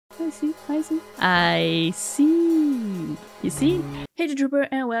see, I see. I see. You see? Hey Trooper,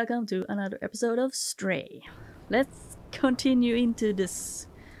 and welcome to another episode of Stray. Let's continue into this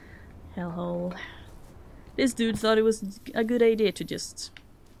hellhole. This dude thought it was a good idea to just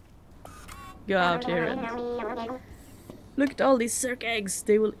go out here and look at all these Zerk eggs.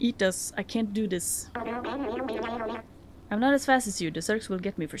 They will eat us. I can't do this. I'm not as fast as you. The Zerks will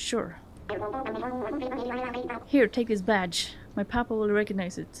get me for sure. Here, take this badge. My papa will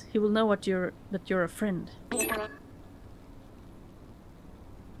recognize it. He will know that you're a friend.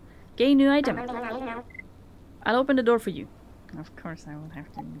 Gain new item. I'll open the door for you. Of course I will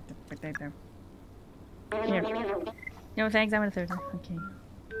have to put that there. Here. No thanks, I'm a third. Okay.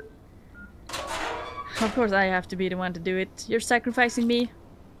 Of course I have to be the one to do it. You're sacrificing me.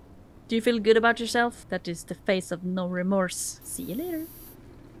 Do you feel good about yourself? That is the face of no remorse. See you later.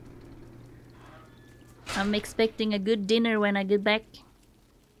 I'm expecting a good dinner when I get back.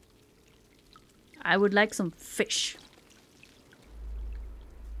 I would like some fish.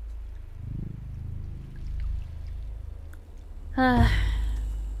 Hello?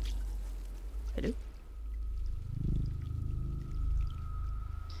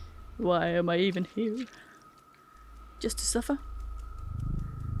 Why am I even here? Just to suffer?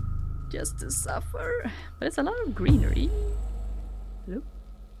 Just to suffer? But it's a lot of greenery. Hello?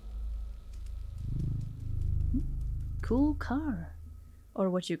 Cool car. Or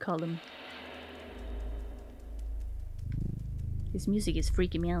what you call them. This music is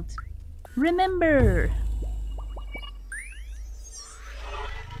freaking me out. Remember!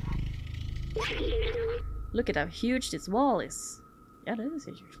 Look at how huge this wall is. Yeah, that is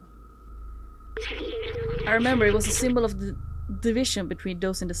a huge wall. I remember it was a symbol of the division between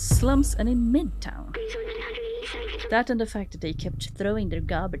those in the slums and in Midtown. That and the fact that they kept throwing their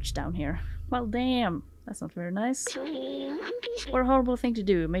garbage down here. Well, damn. That's not very nice. Or a horrible thing to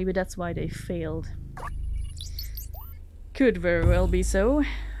do. Maybe that's why they failed. Could very well be so.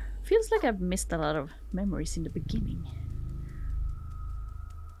 Feels like I've missed a lot of memories in the beginning.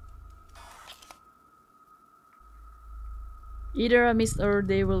 Either I missed or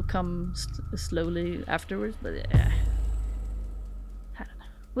they will come slowly afterwards, but I don't know.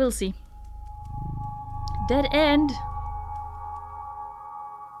 We'll see. Dead end!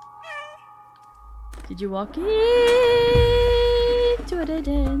 Did you walk into a dead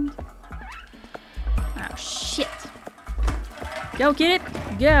end? Oh shit! Go kid!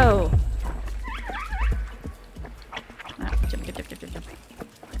 Go! Oh, jump, jump, jump, jump, jump, jump!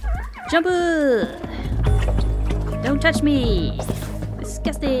 Jump! Don't touch me!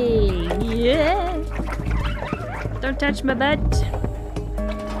 Disgusting! Yeah! Don't touch my butt!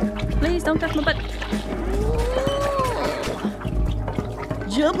 Please don't touch my butt!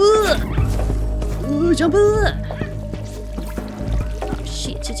 Jump up! Ooh, jump up! Oh,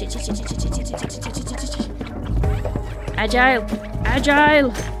 shit, shit, shit, shit, shit, shit, shit, shit, shit, shit, shit, shit, shit. Agile!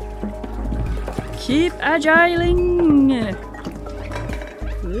 Agile! Keep agiling!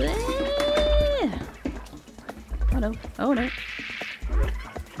 Oh no, oh no.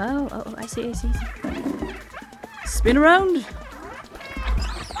 Oh, I see. Spin around!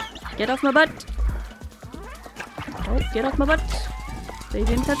 Get off my butt! Oh, get off my butt! They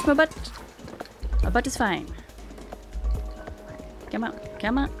didn't touch my butt. My butt is fine. Come on,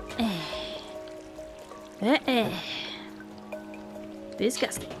 come on.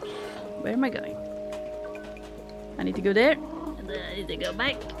 Disgusting. Where am I going? I need to go there, and then I need to go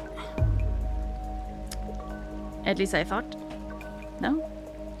back. At least I thought. No?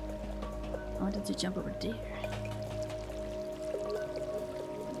 I wanted to jump over there.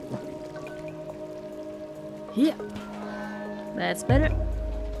 Here. That's better.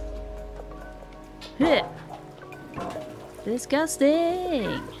 Here.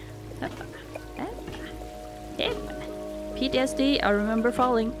 Disgusting. PTSD, I remember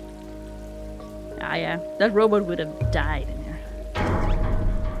falling. Ah yeah, that robot would have died in there.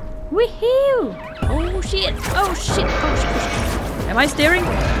 Woohoo! Oh shit! Oh shit! Oh shit! Am I steering?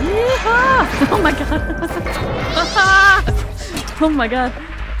 Yeehaw! Oh my god! Oh my god!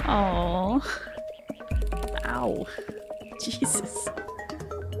 Oh! Ow! Jesus!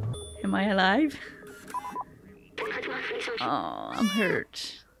 Am I alive? Oh, I'm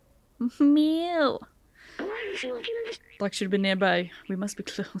hurt. Meow! Block should be nearby. We must be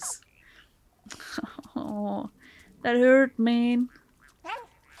close. Oh, that hurt, man.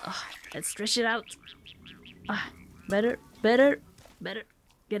 Oh, let's stretch it out. Better.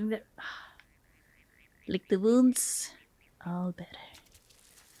 Getting there. Lick the wounds. All better.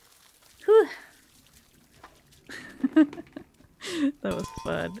 Whew. That was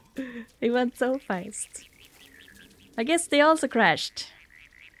fun. It went so fast. I guess they also crashed.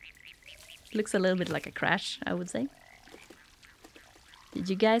 Looks a little bit like a crash, I would say. Did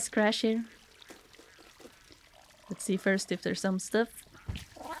you guys crash here? Let's see first if there's some stuff.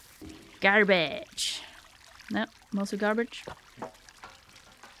 Garbage. No, mostly garbage.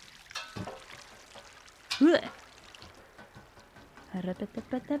 Ugh.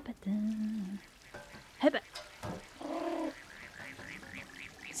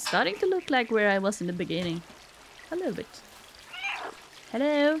 Starting to look like where I was in the beginning. A little bit.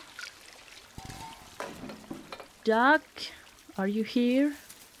 Hello? Doc? Are you here?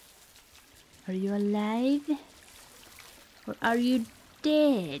 Are you alive? Or are you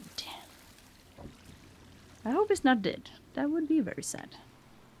dead? I hope it's not dead. That would be very sad.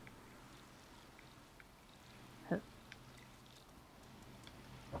 Huh.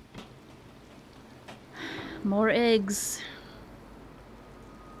 More eggs.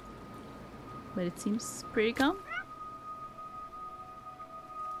 But it seems pretty calm.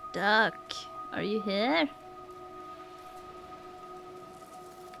 Duck, are you here?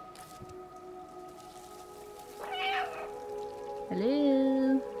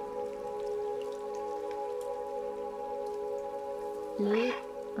 Hello? Hello?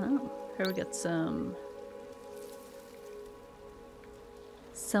 Oh, here we got some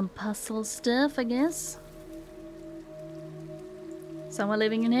puzzle stuff, I guess. Someone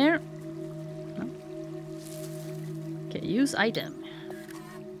living in here? Oh. Okay, use item.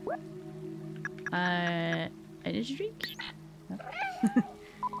 Energy drink? No.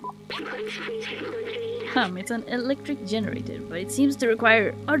 It's an electric generator, but it seems to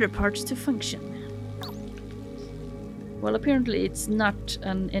require other parts to function. Well, apparently it's not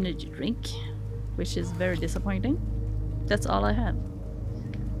an energy drink, which is very disappointing. That's all I have.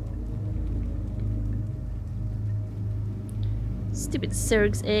 Stupid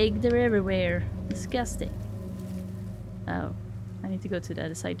Zerg's egg, they're everywhere. Disgusting. Oh, I need to go to the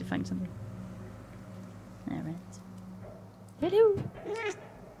other side to find something. Alright. Hello!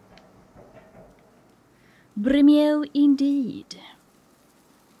 Brimio indeed.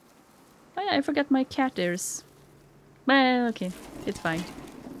 Oh yeah, I forgot my cat ears. Well, okay, it's fine.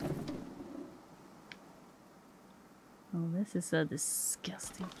 Oh, this is a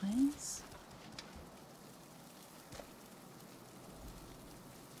disgusting place.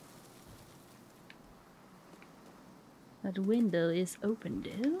 That window is open,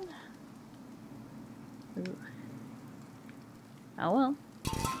 dude. Ooh. Oh well.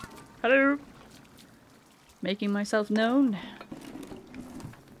 Hello! Making myself known.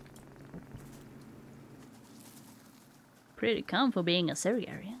 Pretty calm for being a Zerg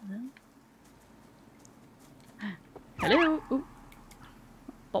area, though. Hello! Ooh.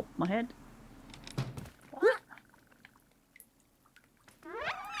 Pop my head.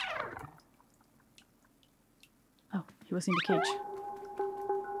 Oh, he was in the cage.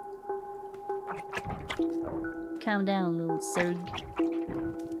 Calm down, little Zerg.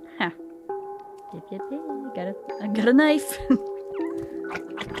 Ha! Yep, yep, yep. I got a knife.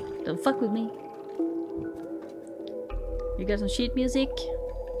 Don't fuck with me. You got some sheet music?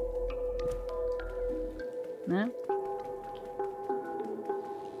 No?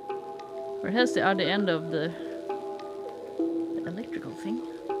 Where has the other end of the electrical thing?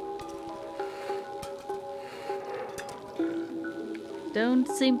 Don't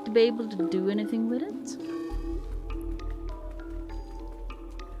seem to be able to do anything with it.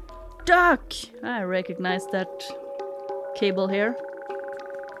 Duck! I recognize that cable here.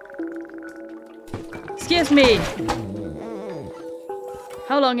 Excuse me!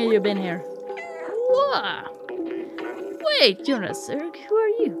 How long have you been here? Whoa! Wait, you're not Zerg. Who are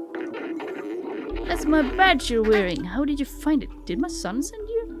you? That's my badge you're wearing. How did you find it? Did my son send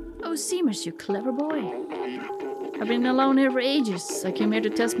you? Oh, Seamers, you clever boy. I've been alone here for ages. I came here to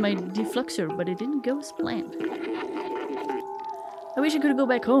test my defluxer, but it didn't go as planned. I wish I could go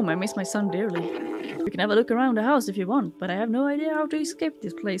back home. I miss my son dearly. You can have a look around the house if you want, but I have no idea how to escape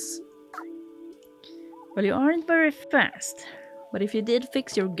this place. Well, you aren't very fast, but if you did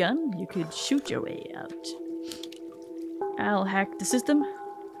fix your gun, you could shoot your way out. I'll hack the system.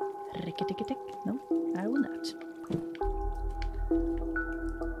 Rick-a-tick-a-tick. No, I will not.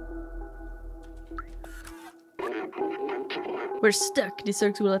 We're stuck. The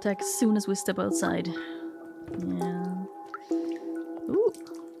Zergs will attack as soon as we step outside. Yeah. Ooh.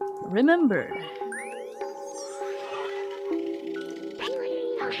 Remember.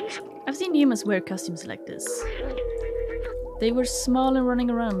 I've seen humans wear costumes like this. They were small and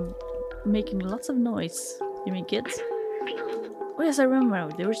running around, making lots of noise. You mean kids? Oh yes, I remember.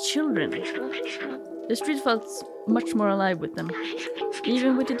 They were children. The street felt much more alive with them.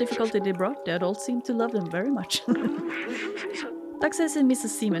 Even with the difficulty they brought, the adults seemed to love them very much. Doug says it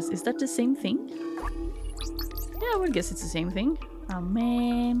misses Seamus. Is that the same thing? Yeah, I would guess it's the same thing. Oh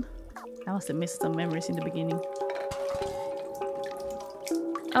man. I must have missed some memories in the beginning.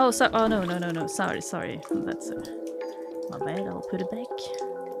 Oh, so no. Sorry. That's my bad. I'll put it back.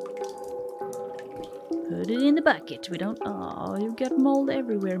 Put it in the bucket. We don't. Oh, you got mold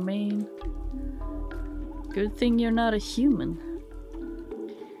everywhere, man. Good thing you're not a human.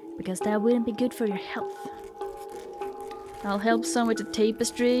 Because that wouldn't be good for your health. I'll help some with the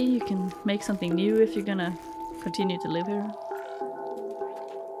tapestry. You can make something new if you're gonna continue to live here.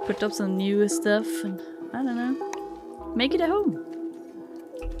 Put up some new stuff and I don't know. Make it a home.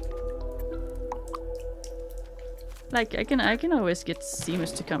 Like I can always get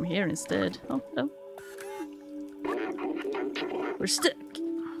Seamus to come here instead. Oh no. We're stuck.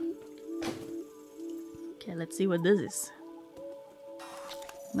 Okay, let's see what this is.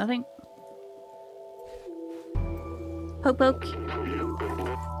 Nothing. Poke poke.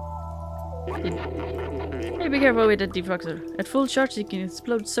 Hey, be careful with that defroster. At full charge it can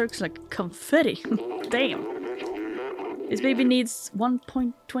explode circs like confetti. Damn. This baby needs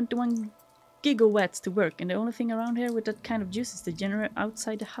 1.21 gigawatts to work, and the only thing around here with that kind of juice is the generator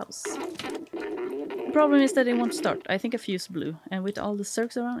outside the house. The problem is that it won't start. I think a fuse blew, and with all the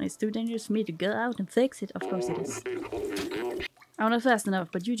circs around, it's too dangerous for me to go out and fix it. Of course it is. I'm not fast enough,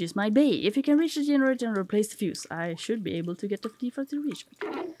 but you just might be. If you can reach the generator and replace the fuse, I should be able to get the defroster to reach me.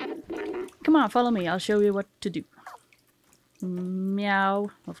 Come on, follow me. I'll show you what to do.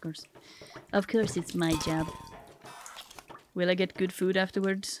 Meow. Of course. Of course it's my job. Will I get good food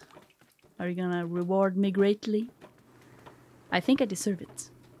afterwards? Are you gonna reward me greatly? I think I deserve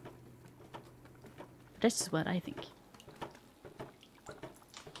it. That's just what I think.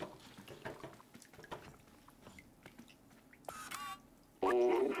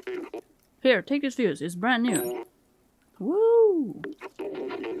 Here, take this fuse. It's brand new. Woo!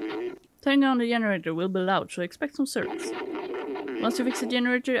 Turning on the generator will be loud, so expect some surge. Once you fix the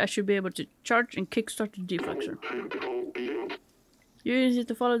generator, I should be able to charge and kickstart the defroster. You use it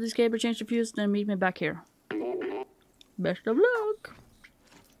to follow this cable, change the fuse, then meet me back here. Best of luck!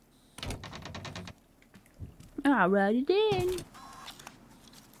 Alrighty then.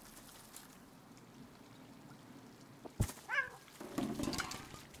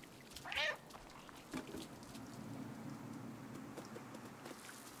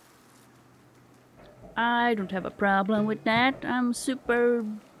 I don't have a problem with that. I'm super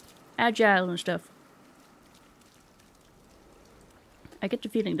agile and stuff. I get the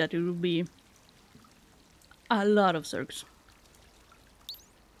feeling that it will be a lot of circs.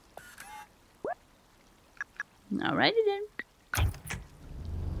 Alrighty then.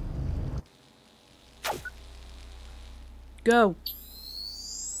 Go.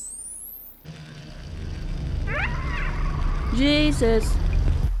 Jesus.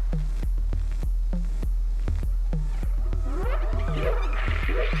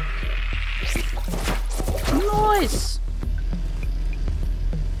 Nice.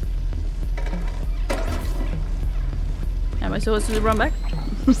 Am I supposed to run back?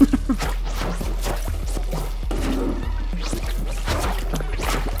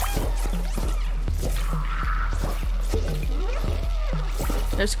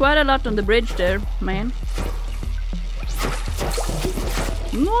 There's quite a lot on the bridge there, man.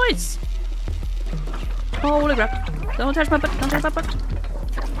 Nice! Holy crap. Don't touch my butt, don't touch my butt.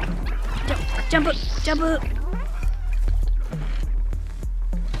 Jump up, jump up.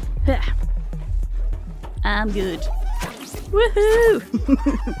 I'm good. Woohoo!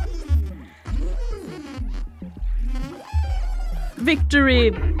 Victory!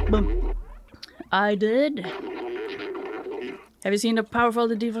 Boom. I did. Have you seen how powerful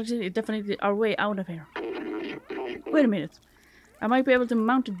the defroster? It's definitely our way out of here. Wait a minute. I might be able to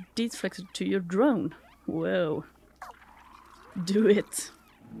mount a deflector to your drone. Whoa. Do it.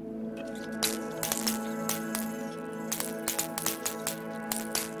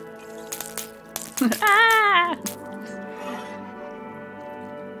 Ah!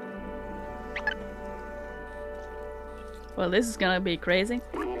 Well, this is gonna be crazy.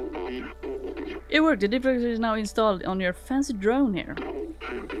 It worked. The deflector is now installed on your fancy drone here.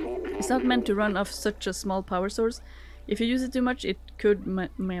 It's not meant to run off such a small power source. If you use it too much, it could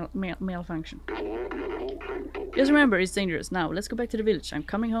malfunction. Just remember, it's dangerous. Now, let's go back to the village. I'm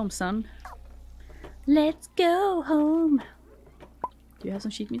coming home, son. Let's go home. Do you have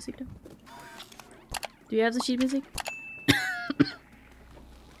some sheet music though? Do you have the sheet music?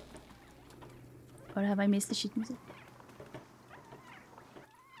 Or have I missed the sheet music?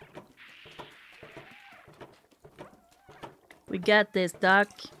 We got this, Doc.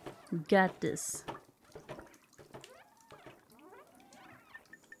 We got this.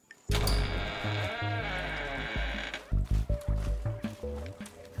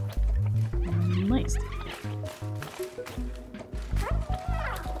 fast.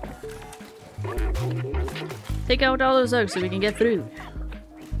 Take out all those oaks so we can get through.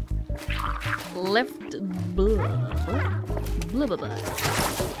 Left blah blah blah blah.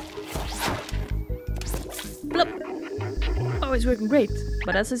 Blup. Oh, it's working great,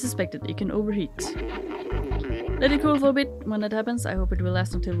 but as I suspected, it can overheat. Let it cool for a bit. When that happens, I hope it will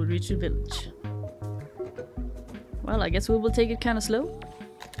last until we reach the village. Well, I guess we will take it kind of slow.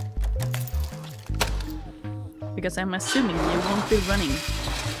 Because I'm assuming you won't be running.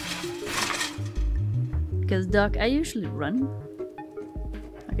 Because Doc, I usually run.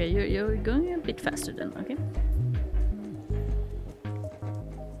 Okay, you're going a bit faster then, okay?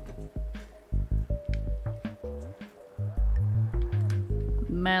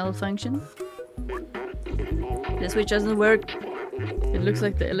 Malfunction. The switch doesn't work. It looks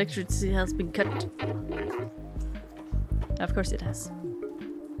like the electricity has been cut. Of course it has.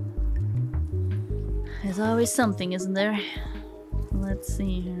 There's always something, isn't there? Let's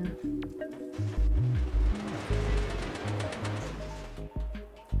see here.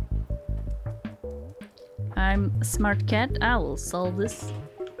 I'm a smart cat. I will solve this.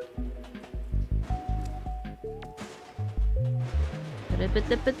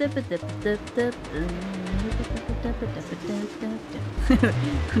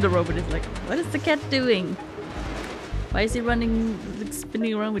 The robot is like, what is the cat doing? Why is he running, like,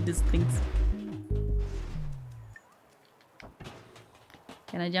 spinning around with these things?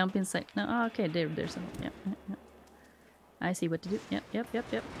 Can I jump inside? No, oh, okay, there's something. Yep, yep, yep. I see what to do. Yep.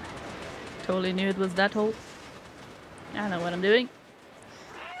 Totally knew it was that hole. I know what I'm doing.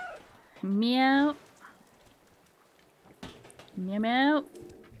 Meow. Meow meow.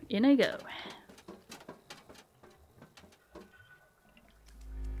 In I go.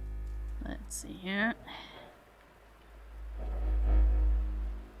 Let's see here.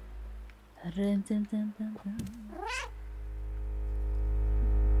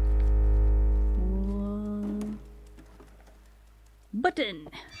 Whoa. Button.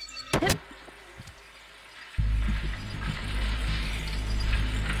 Hip.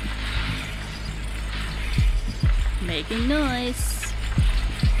 Making noise.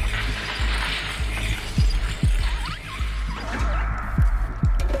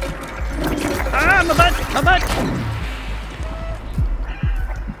 Ah, my butt! My butt!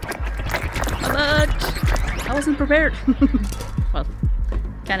 My butt! I wasn't prepared. Well,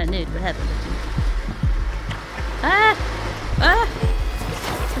 kind of knew what happened. Ah! Ah!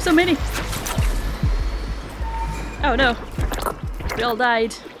 There's so many! Oh no! We all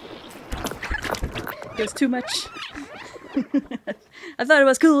died. It was too much. I thought it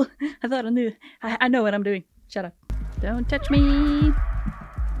was cool. I thought I knew. I know what I'm doing. Shut up. Don't touch me.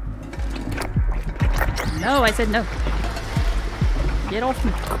 No, I said no. Get off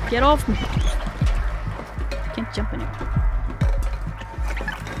me. Get off me. Can't jump anywhere.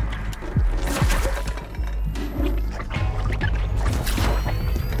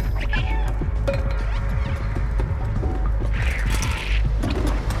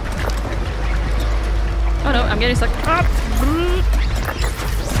 Oh no, I'm getting stuck. Ah!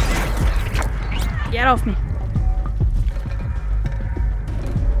 Get off me.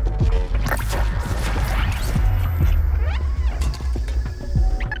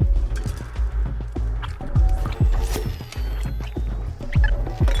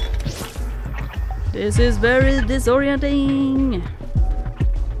 This is very disorienting.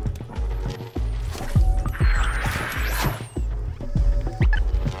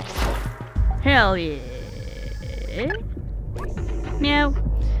 Hell yeah. Meow.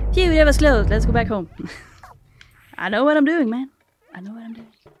 Phew, that was close. Let's go back home. I know what I'm doing, man. I know what I'm doing.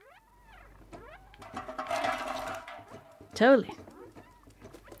 Totally.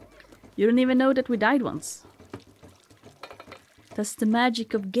 You don't even know that we died once. That's the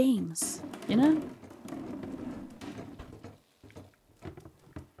magic of games, you know?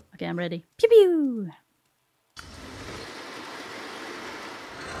 Okay, I'm ready. Pew pew!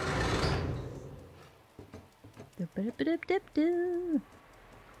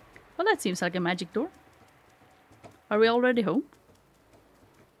 Well, that seems like a magic door. Are we already home?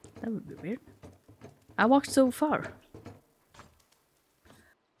 That would be weird. I walked so far.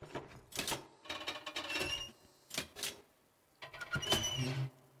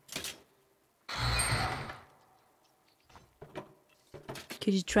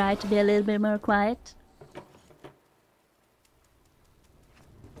 Could you try to be a little bit more quiet?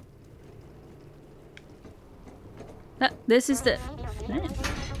 This is the...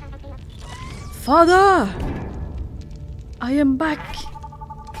 Father! I am back!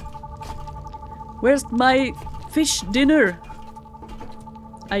 Where's my fish dinner?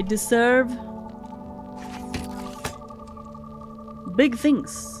 I deserve big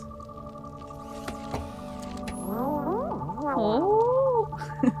things. Oh.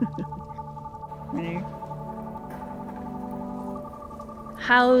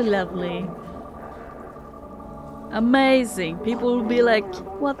 How lovely. Amazing. People will be like,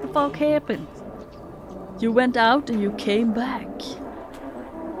 what the fuck happened? You went out and you came back.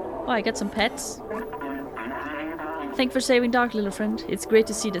 Oh, I got some pets. Thanks for saving Dark, little friend. It's great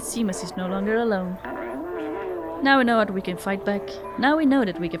to see that Seamus is no longer alone. Now we know that we can fight back. Now we know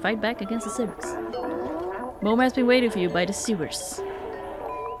that we can fight back against the Zergs. Moma has been waiting for you by the sewers.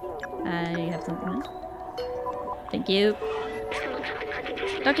 I have something. Thank you.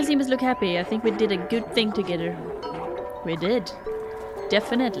 Dr. Seamus look happy. I think we did a good thing together. We did.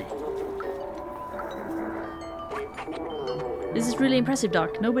 Definitely. This is really impressive,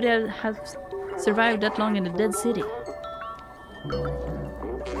 Doc. Nobody has survived that long in a dead city.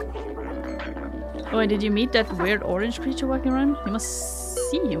 Oh, and did you meet that weird orange creature walking around? You must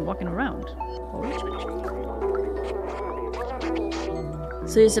see him walking around. Orange creature?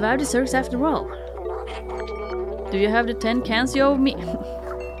 So you survived the Zergs after all. Do you have the 10 cans you owe me?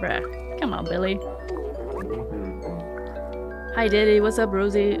 Bruh, come on, Billy. Hi, Daddy. What's up,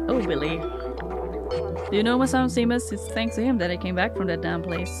 Rosie? Oh, Billy. Do you know my son Seamus? It's thanks to him that I came back from that damn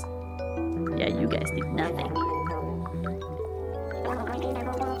place. Yeah, you guys did nothing.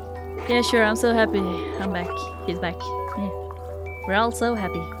 Yeah, sure, I'm so happy. I'm back. He's back. Yeah. We're all so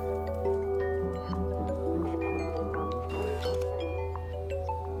happy.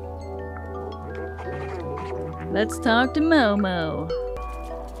 Let's talk to Momo.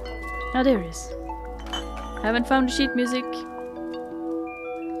 Oh, there he is. Haven't found the sheet music.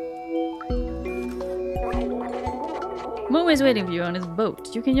 Momo is waiting for you on his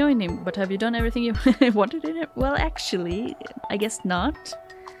boat. You can join him, but have you done everything you wanted in it? Well, actually, I guess not.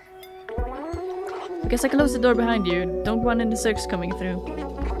 Because I closed the door behind you. Don't want any Zergs coming through.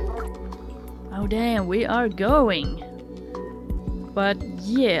 Oh damn, we are going. But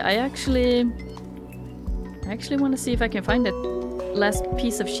yeah, I actually want to see if I can find that last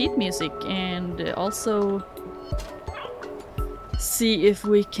piece of sheet music and also see if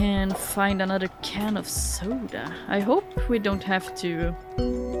we can find another can of soda. I hope we don't have to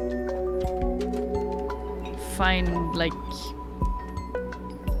find like...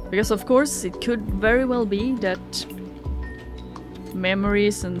 Because of course it could very well be that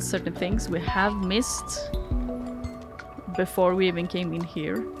memories and certain things we have missed before we even came in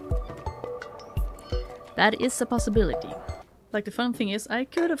here. That is a possibility. Like the fun thing is, I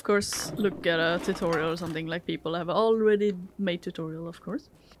could of course look at a tutorial or something, like people have already made tutorial of course.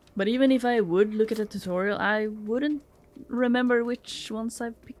 But even if I would look at a tutorial, I wouldn't remember which ones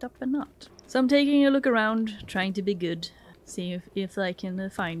I've picked up and not. So I'm taking a look around, trying to be good, see if I can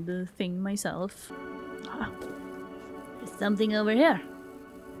find the thing myself. Ah, there's something over here.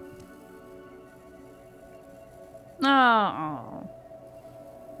 Oh,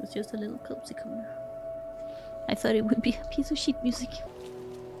 it's just a little cozy corner. I thought it would be a piece of sheet music.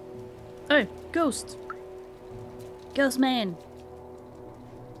 Hey, ghost! Ghost man!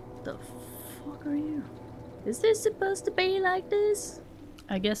 The fuck are you? Is this supposed to be like this?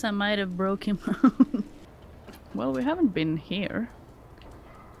 I guess I might have broke him out. Well, we haven't been here.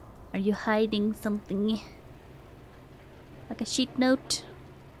 Are you hiding something? Like a sheet note?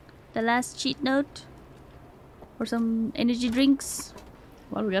 The last sheet note? Or some energy drinks?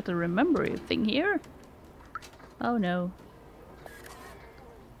 Well, we got the remember thing here. Oh no.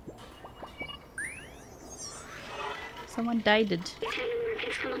 Someone died. It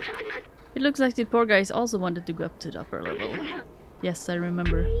looks like the poor guys also wanted to go up to the upper level. Yes, I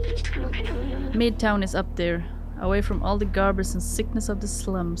remember. Midtown is up there, away from all the garbage and sickness of the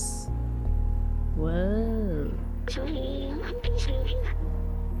slums. Whoa.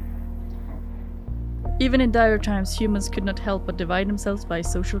 Even in dire times, humans could not help but divide themselves by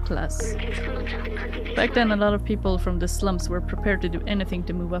social class. Back then, a lot of people from the slums were prepared to do anything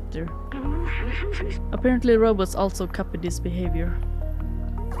to move up there. Apparently, robots also copied this behavior.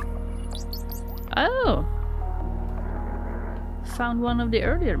 Oh! Found one of the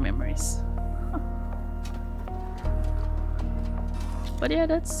earlier memories. Huh. But yeah,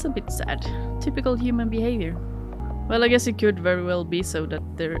 that's a bit sad. Typical human behavior. Well, I guess it could very well be so that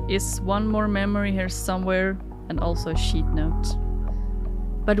there is one more memory here somewhere and also a sheet note.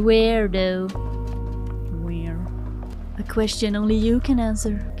 But where though? Where? A question only you can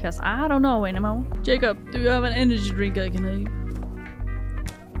answer. Cause I don't know anymore. Jacob, do you have an energy drink I can have?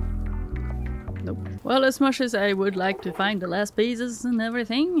 Nope. Well, as much as I would like to find the last pieces and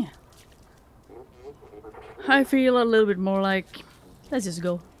everything, I feel a little bit more like, let's just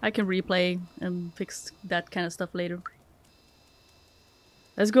go. I can replay and fix that kind of stuff later.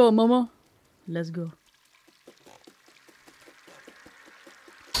 Let's go, Momo. Let's go.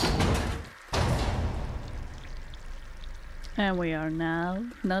 And we are now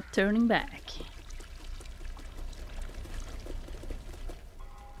not turning back.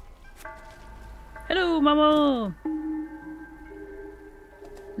 Hello, Momo.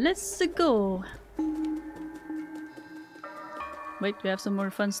 Let's go. Wait, we have some more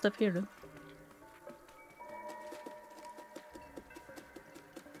fun stuff here though.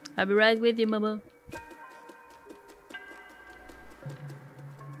 I'll be right with you, Momo.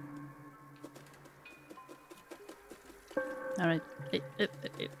 Alright.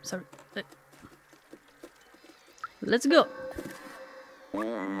 Sorry. Let's go.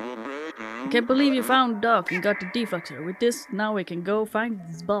 I can't believe you found Doc and got the deflector. With this, now we can go find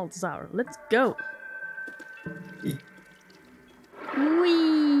this Balthazar. Let's go.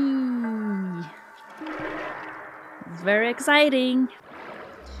 Whee! It's very exciting.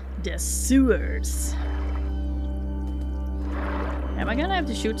 The sewers. Am I gonna have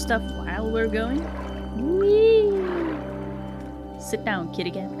to shoot stuff while we're going? Whee! Sit down,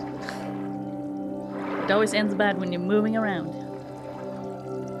 kitty cat. It always ends bad when you're moving around.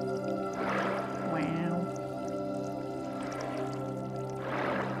 Wow.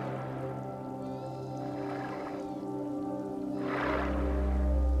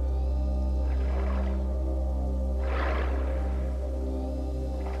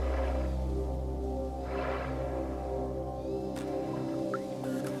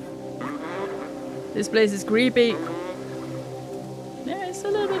 This place is creepy. Yeah, it's a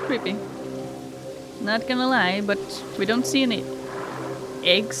little bit creepy. Not gonna lie, but we don't see any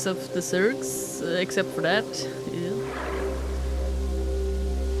eggs of the Zergs, except for that. Yeah.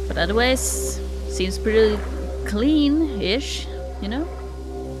 But otherwise, seems pretty clean-ish, you know?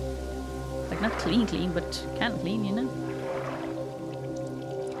 Like not clean, but kind of clean, you know?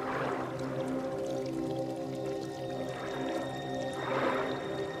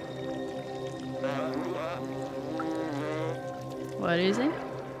 What is it?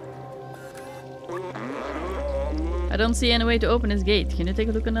 I don't see any way to open this gate. Can you take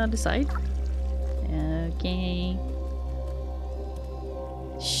a look on the other side? Okay.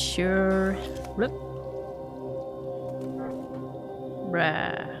 Sure. Whoop.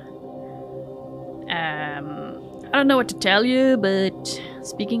 Bruh. I don't know what to tell you, but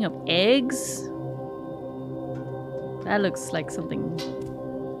speaking of eggs, that looks like something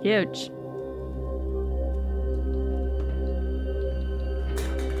huge.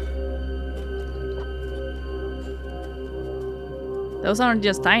 Those aren't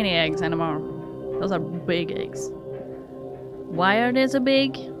just tiny eggs anymore. Those are big eggs. Why are they so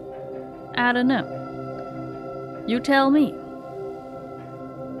big? I don't know. You tell me.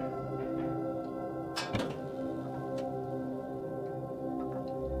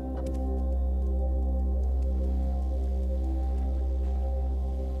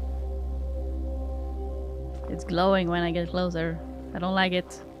 It's glowing when I get closer. I don't like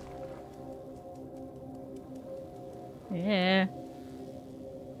it. Yeah.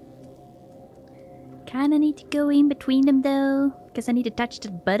 Kinda need to go in between them though, because I need to touch the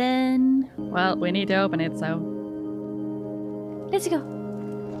button. Well, we need to open it, so... Let's go!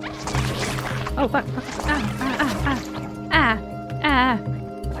 Oh fuck! Ah!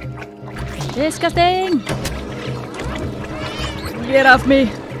 Disgusting! Get off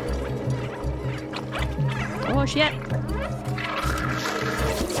me! Oh shit!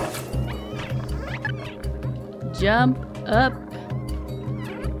 Jump up!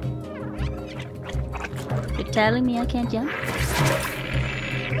 You're telling me I can't jump?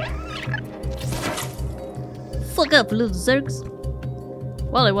 Fuck up, little Zergs.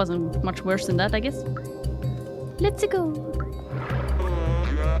 Well, it wasn't much worse than that, I guess. Let's go.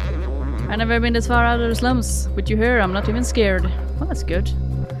 I've never been this far out of the slums. With you here, I'm not even scared. Well, that's good.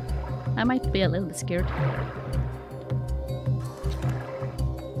 I might be a little bit scared.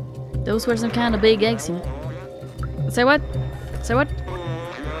 Those were some kind of big eggs, you know. Say what? Say what?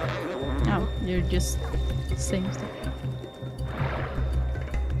 Oh, you're just saying stuff.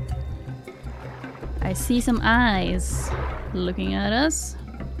 I see some eyes looking at us.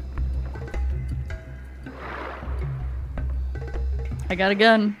 I got a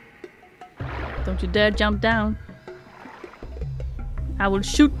gun. Don't you dare jump down. I will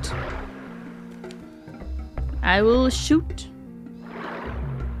shoot. I will shoot.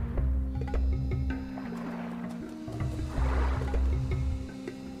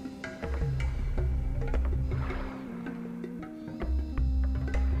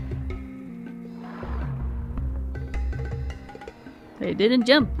 They didn't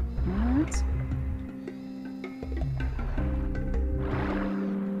jump. What?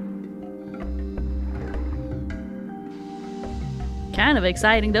 Kind of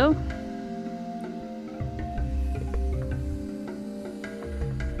exciting though.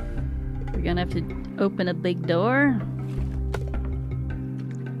 We're gonna have to open a big door.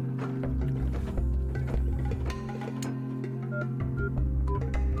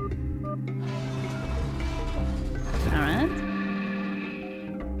 Alright.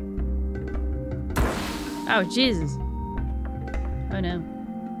 Oh, Jesus. Oh no.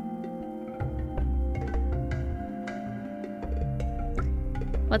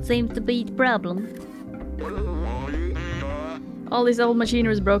 What seems to be the problem? All this old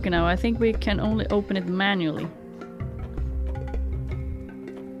machinery is broken now. I think we can only open it manually.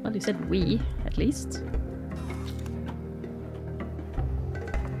 Well, you said we, at least.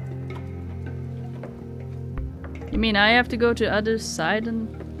 You mean I have to go to the other side and...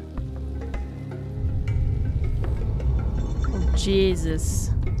 Oh,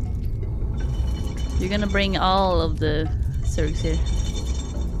 Jesus. You're gonna bring all of the circs here.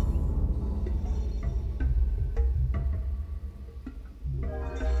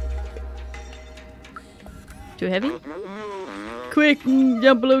 Too heavy? Quick,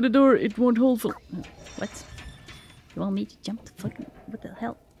 jump below the door. It won't hold full. What? You want me to jump the fucking... What the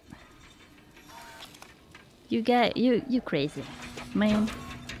hell? You crazy, man.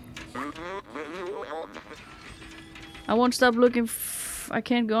 I won't stop looking. I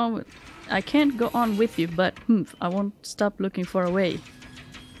can't go on with you, but I won't stop looking for a way.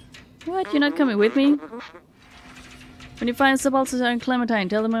 What? You're not coming with me? When you find Balthazar and Clementine,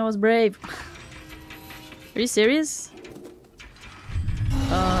 tell them I was brave. Are you serious?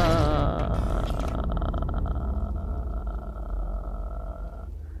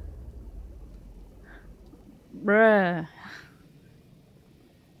 Bruh.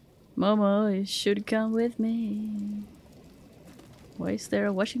 Momo, you should come with me. Why is there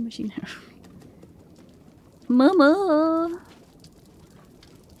a washing machine here? Momo!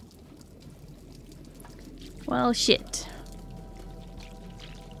 Well, shit.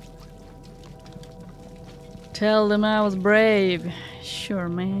 Tell them I was brave. Sure,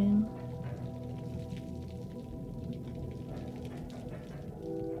 man.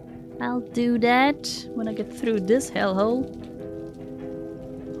 I'll do that when I get through this hellhole.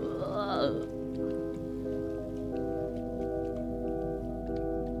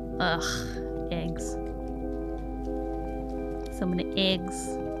 Ugh, eggs. So many eggs.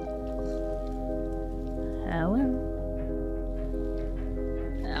 Oh well.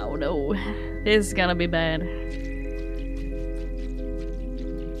 Oh no, this is gonna be bad.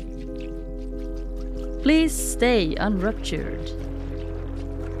 Please stay unruptured.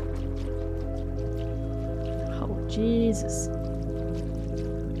 Oh, Jesus.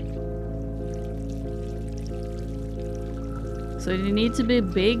 So you need to be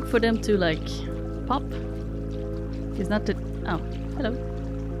big for them to like pop. It's not the hello.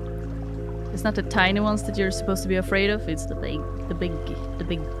 It's not the tiny ones that you're supposed to be afraid of. It's the big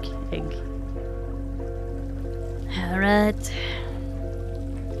egg. All right.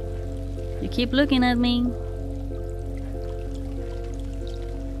 You keep looking at me.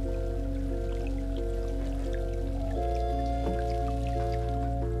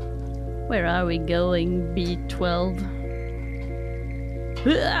 Where are we going, B12?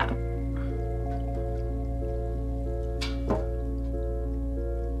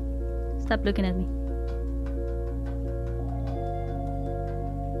 Stop looking at me.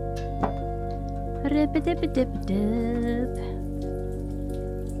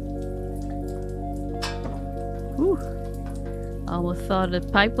 Ooh. Almost thought the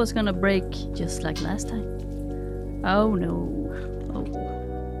pipe was gonna break just like last time. Oh no. Oh.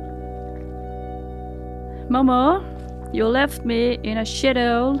 Momo, you left me in a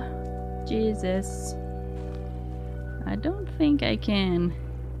shithole. Jesus. I don't think I can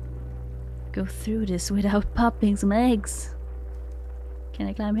go through this without popping some eggs. Can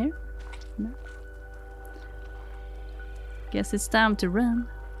I climb here? No. Guess it's time to run.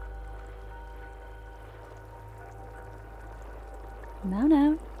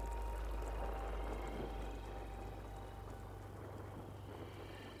 No.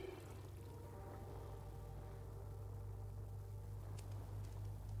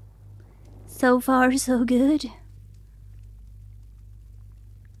 So far, so good.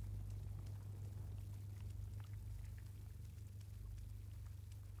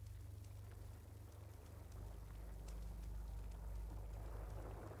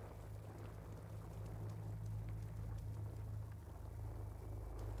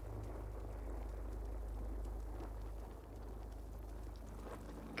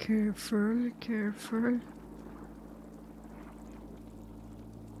 Careful.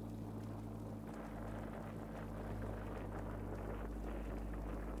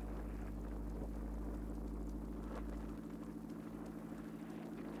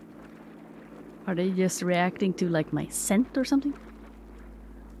 Are they just reacting to like my scent or something?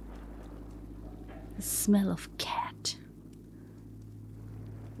 The smell of cat.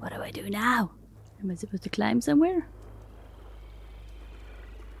 What do I do now? Am I supposed to climb somewhere?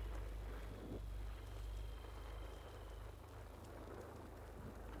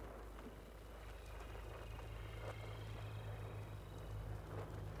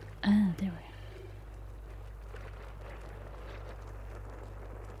 Ah, there we are.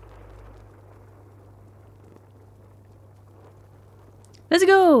 Let's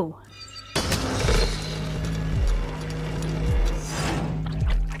go!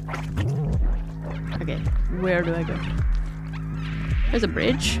 Okay, where do I go? There's a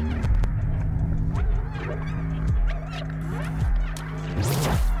bridge.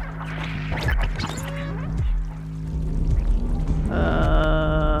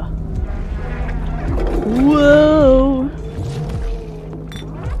 Whoa!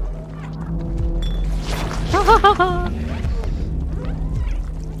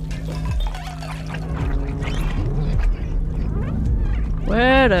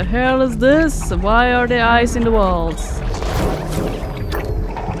 Where the hell is this? Why are there eyes in the walls?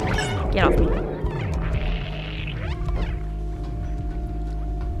 Get off me.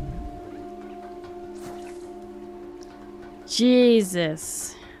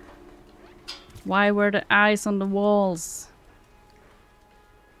 Jesus. Why were the eyes on the walls?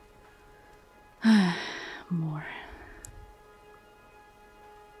 More.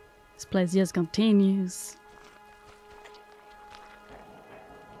 This place just continues.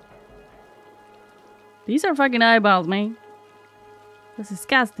 These are fucking eyeballs, man. That's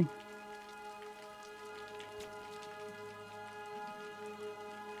disgusting.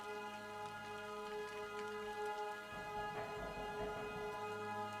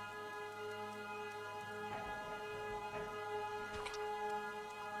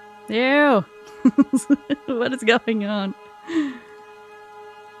 Ew! What is going on?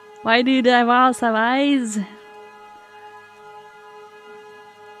 Why do the eyeballs have eyes?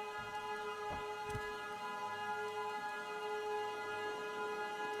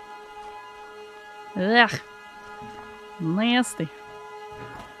 Ugh! Nasty.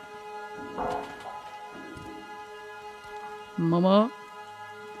 Momo,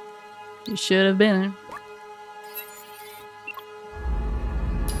 you should have been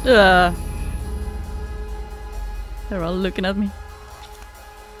here. They're all looking at me.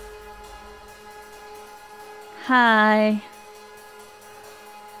 Hi.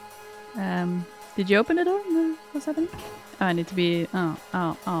 Did you open the door? No, what's happening? Oh, I need to be... Oh.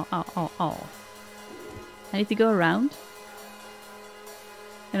 I need to go around.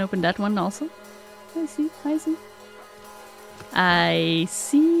 And open that one also. I see. I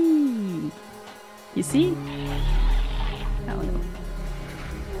see. You see? Oh no.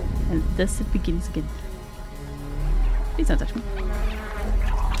 And thus it begins again. Please don't touch me.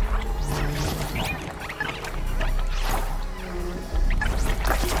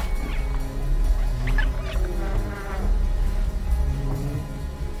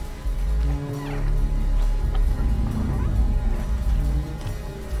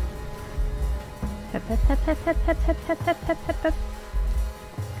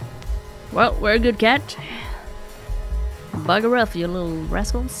 Well, we're a good cat. Bugger off, you little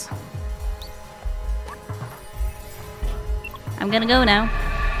rascals. I'm gonna go now.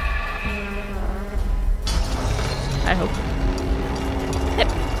 I hope. Yep.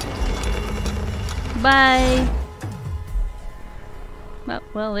 Bye.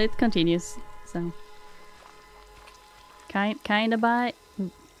 Well, it continues, so. Kinda bye.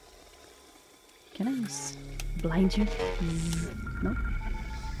 Ooh. Can I just blind you? Nope.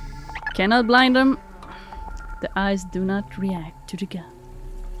 Cannot blind them. The eyes do not react to the gun.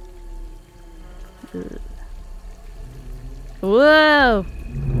 Whoa!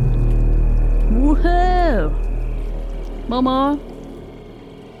 Whoa!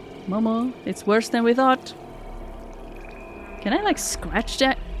 Momo, it's worse than we thought. Can I like scratch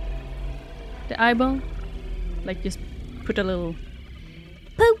that? The eyeball? Like just put a little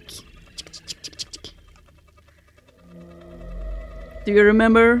poke. Do you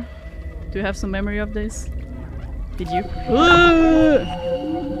remember? Do you have some memory of this? Did you?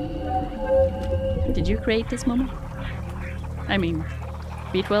 Did you create this moment? I mean,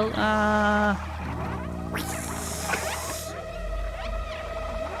 B12.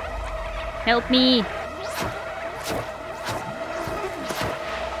 Help me!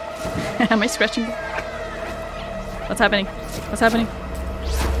 Am I scratching? What's happening? What's happening?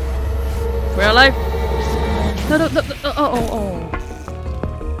 We're alive! No. Oh.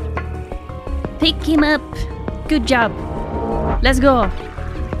 Pick him up! Good job! Let's go!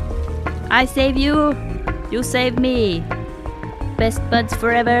 I save you. You save me. Best buds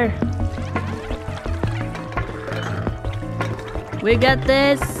forever. We got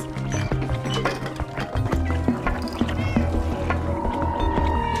this.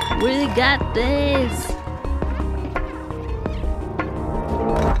 We got this.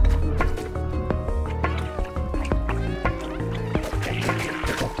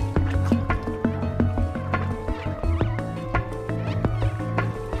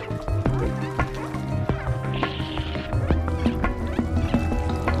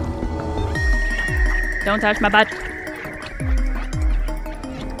 Don't touch my butt.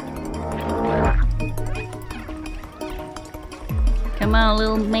 Come on,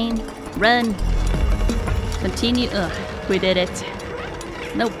 little man. Run. Continue. Ugh, we did it.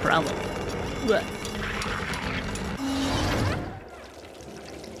 No problem. What?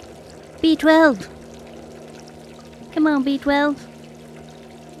 B12. Come on, B12.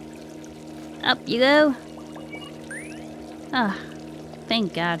 Up you go. Ah,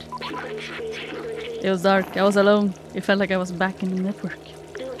 thank God. It was dark. I was alone. It felt like I was back in the network.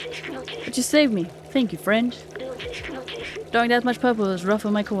 But you saved me. Thank you, friend. Drawing that much purple was rough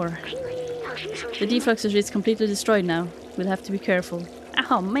on my core. The defluxer is completely destroyed now. We'll have to be careful.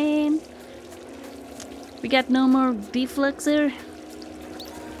 Oh man! We got no more defluxer?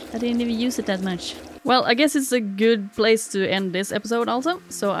 I didn't even use it that much. Well, I guess it's a good place to end this episode also.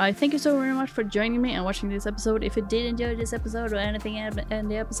 So I thank you so very much for joining me and watching this episode. If you did enjoy this episode or anything in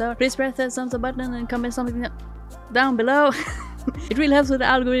the episode, please press that thumbs up button and comment something down below. It really helps with the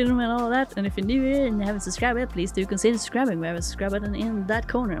algorithm and all that. And if you're new here and you haven't subscribed yet, please do consider subscribing. We have a subscribe button in that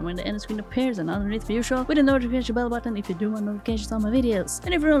corner when the end screen appears, and underneath the usual with a notification bell button if you do want notifications on my videos.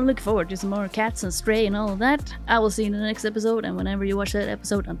 And if you're looking forward to some more cats and stray and all of that, I will see you in the next episode. And whenever you watch that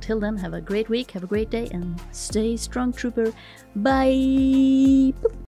episode, until then, have a great week, have a great day, and stay strong, trooper. Bye.